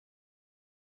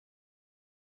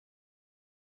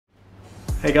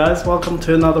Hey guys, welcome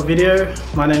to another video.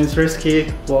 My name is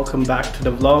Risky. Welcome back to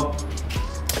the vlog.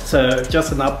 So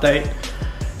just an update,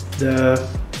 the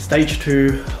stage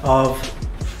 2 of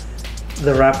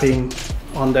the wrapping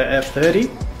on the F30.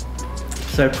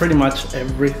 So pretty much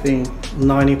everything,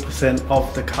 90%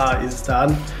 of the car is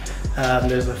done.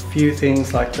 There's a few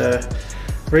things like the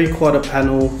rear quarter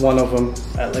panel, one of them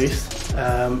at least,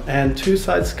 and 2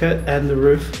 side skirt and the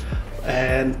roof.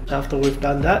 And after we've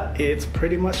done that, it's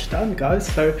pretty much done,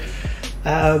 guys. So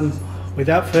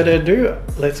without further ado,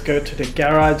 let's go to the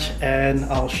garage and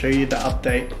I'll show you the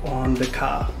update on the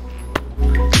car.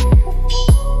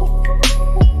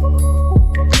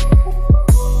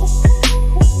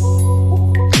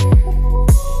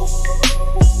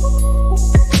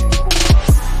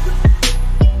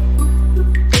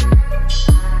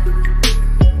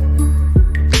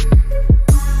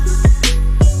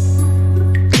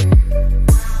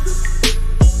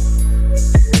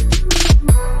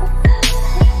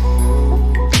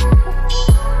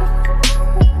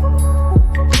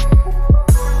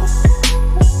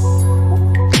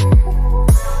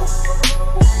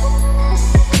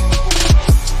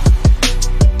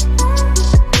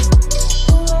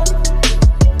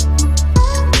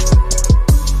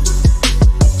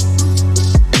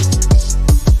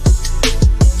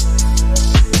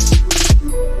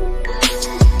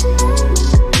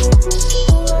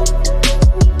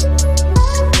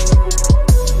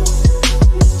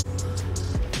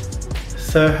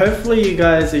 So hopefully you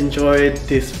guys enjoyed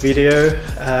this video.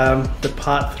 The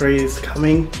part 3 is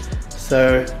coming.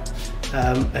 So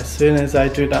as soon as I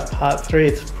do that part 3,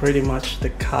 it's pretty much the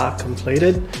car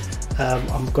completed.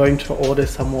 I'm going to order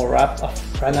some more wrap.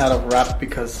 I've ran out of wrap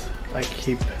because I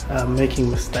keep making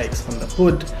mistakes on the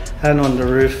hood and on the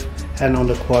roof and on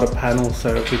the quarter panel.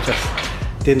 So we just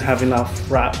didn't have enough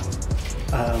wrap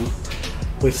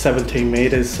with 17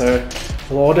 meters. So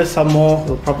we'll order some more.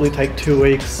 It'll probably take 2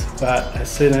 weeks, but as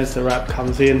soon as the wrap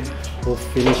comes in, we'll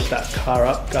finish that car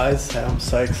up, guys. And I'm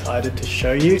so excited to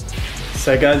show you.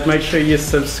 So guys, make sure you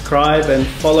subscribe and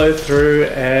follow through,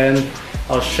 and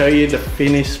I'll show you the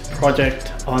finished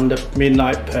project on the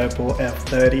Midnight Purple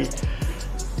F30.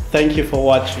 Thank you for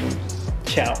watching.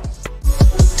 Ciao.